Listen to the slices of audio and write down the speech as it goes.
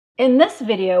In this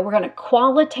video, we're going to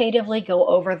qualitatively go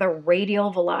over the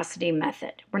radial velocity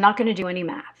method. We're not going to do any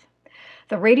math.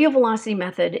 The radial velocity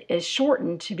method is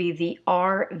shortened to be the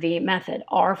RV method.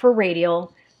 R for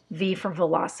radial, V for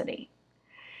velocity.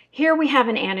 Here we have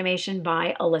an animation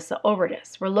by Alyssa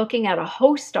Overdis. We're looking at a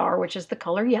host star, which is the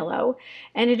color yellow,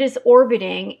 and it is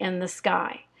orbiting in the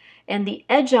sky. In the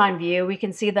edge-on view, we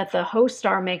can see that the host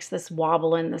star makes this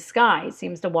wobble in the sky. It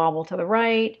seems to wobble to the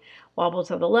right, wobble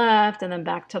to the left, and then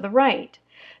back to the right.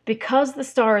 Because the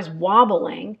star is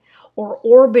wobbling or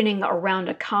orbiting around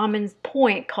a common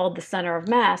point called the center of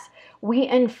mass, we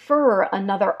infer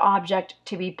another object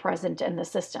to be present in the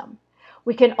system.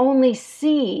 We can only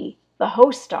see the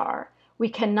host star. We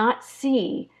cannot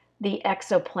see the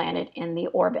exoplanet in the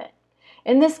orbit.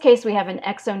 In this case, we have an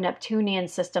exo-Neptunian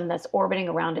system that's orbiting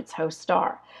around its host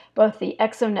star. Both the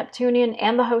exo-Neptunian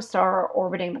and the host star are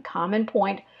orbiting the common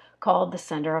point called the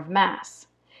center of mass.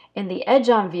 In the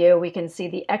edge-on view, we can see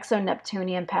the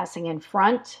exo-Neptunian passing in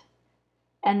front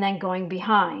and then going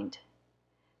behind,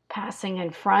 passing in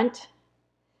front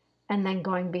and then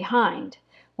going behind.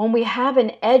 When we have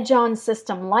an edge-on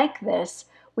system like this,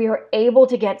 we are able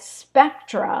to get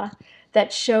spectra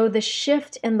that show the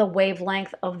shift in the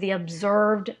wavelength of the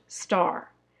observed star.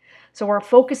 So we're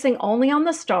focusing only on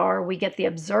the star. We get the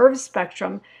observed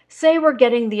spectrum. Say we're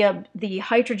getting the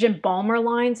hydrogen Balmer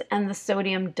lines and the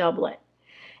sodium doublet.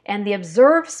 And the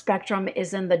observed spectrum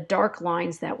is in the dark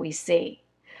lines that we see.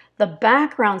 The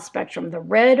background spectrum, the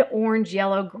red, orange,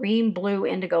 yellow, green, blue,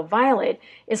 indigo, violet,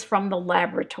 is from the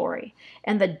laboratory.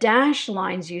 And the dashed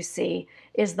lines you see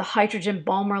is the hydrogen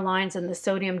Balmer lines and the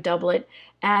sodium doublet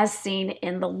as seen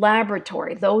in the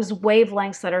laboratory, those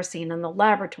wavelengths that are seen in the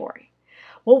laboratory.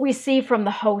 What we see from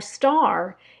the host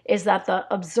star is that the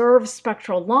observed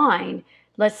spectral line,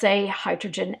 let's say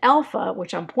hydrogen alpha,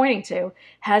 which I'm pointing to,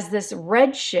 has this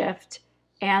red shift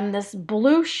and this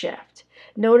blue shift.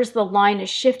 Notice the line is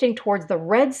shifting towards the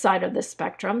red side of the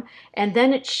spectrum, and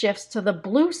then it shifts to the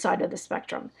blue side of the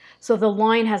spectrum. So the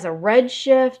line has a red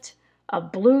shift, a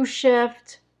blue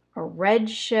shift, a red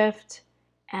shift,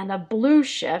 and a blue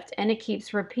shift, and it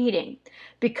keeps repeating.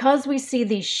 Because we see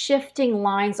these shifting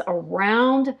lines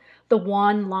around the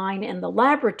one line in the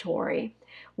laboratory,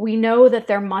 we know that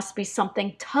there must be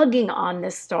something tugging on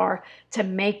this star to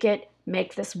make it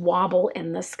make this wobble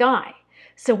in the sky.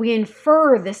 So we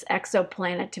infer this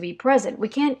exoplanet to be present. We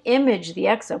can't image the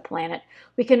exoplanet.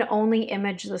 We can only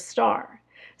image the star.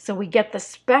 So we get the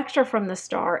spectra from the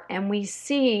star, and we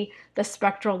see the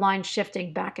spectral line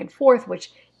shifting back and forth,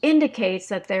 which indicates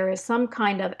that there is some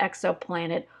kind of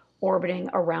exoplanet orbiting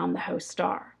around the host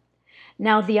star.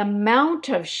 Now, the amount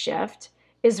of shift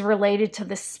is related to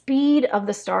the speed of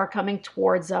the star coming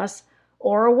towards us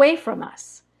or away from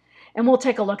us. And we'll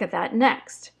take a look at that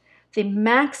next. The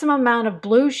maximum amount of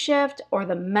blue shift or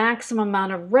the maximum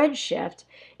amount of red shift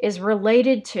is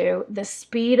related to the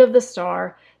speed of the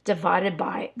star divided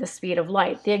by the speed of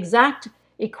light. The exact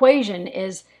equation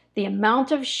is the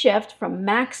amount of shift from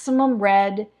maximum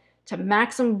red to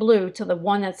maximum blue to the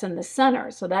one that's in the center.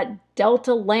 So that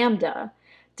delta lambda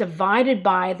divided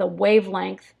by the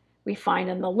wavelength we find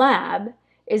in the lab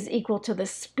is equal to the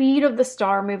speed of the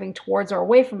star moving towards or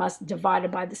away from us divided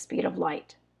by the speed of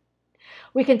light.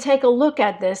 We can take a look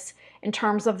at this in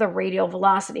terms of the radial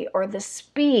velocity, or the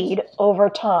speed over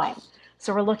time.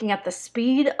 So we're looking at the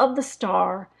speed of the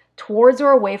star towards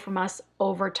or away from us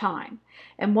over time.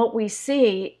 And what we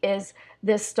see is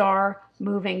this star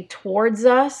moving towards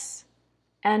us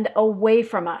and away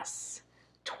from us,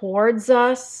 towards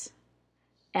us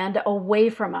and away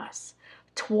from us.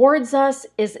 Towards us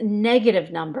is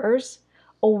negative numbers,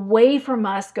 away from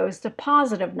us goes to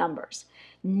positive numbers.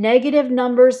 Negative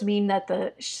numbers mean that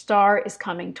the star is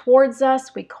coming towards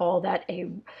us. We call that a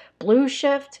blue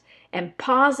shift. And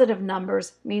positive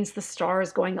numbers means the star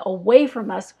is going away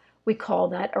from us. We call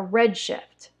that a red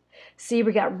shift. See,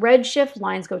 we got red shift,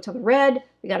 lines go to the red.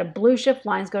 We got a blue shift,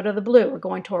 lines go to the blue. We're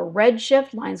going to a red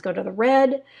shift, lines go to the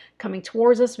red. Coming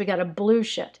towards us, we got a blue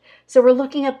shift. So we're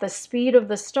looking at the speed of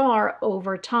the star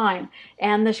over time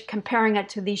and comparing it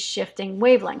to these shifting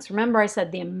wavelengths. Remember, I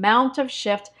said the amount of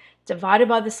shift divided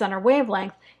by the center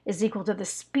wavelength is equal to the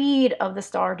speed of the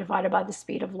star divided by the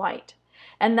speed of light.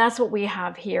 And that's what we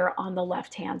have here on the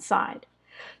left-hand side.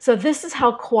 So this is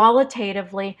how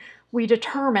qualitatively we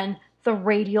determine the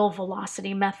radial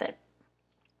velocity method.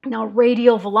 Now,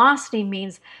 radial velocity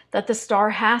means that the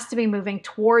star has to be moving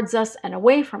towards us and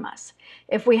away from us.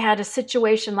 If we had a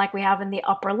situation like we have in the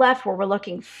upper left where we're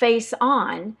looking face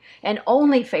on and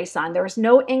only face on, there's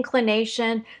no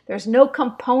inclination, there's no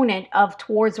component of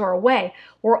towards or away,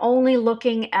 we're only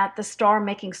looking at the star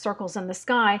making circles in the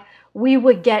sky, we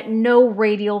would get no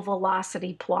radial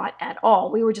velocity plot at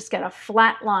all. We would just get a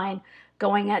flat line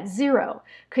going at 0,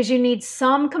 because you need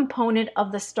some component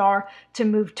of the star to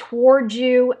move towards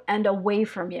you and away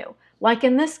from you. Like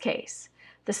in this case,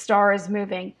 the star is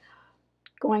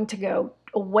going to go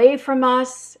away from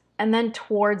us and then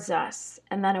towards us,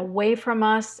 and then away from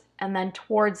us and then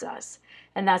towards us.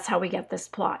 And that's how we get this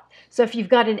plot. So if you've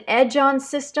got an edge-on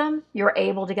system, you're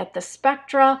able to get the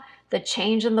spectra, the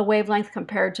change in the wavelength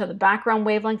compared to the background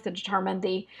wavelength to determine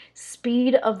the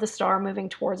speed of the star moving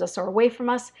towards us or away from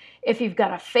us. If you've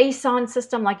got a face-on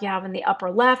system like you have in the upper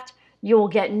left, you will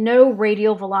get no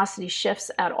radial velocity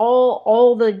shifts at all.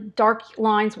 All the dark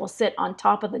lines will sit on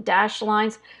top of the dashed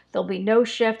lines. There'll be no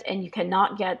shift, and you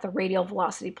cannot get the radial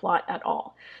velocity plot at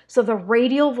all. So the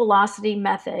radial velocity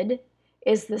method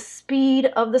is the speed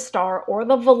of the star, or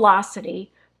the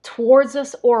velocity, towards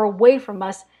us or away from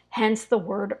us, hence the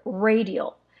word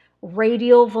radial.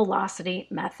 Radial velocity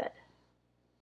method.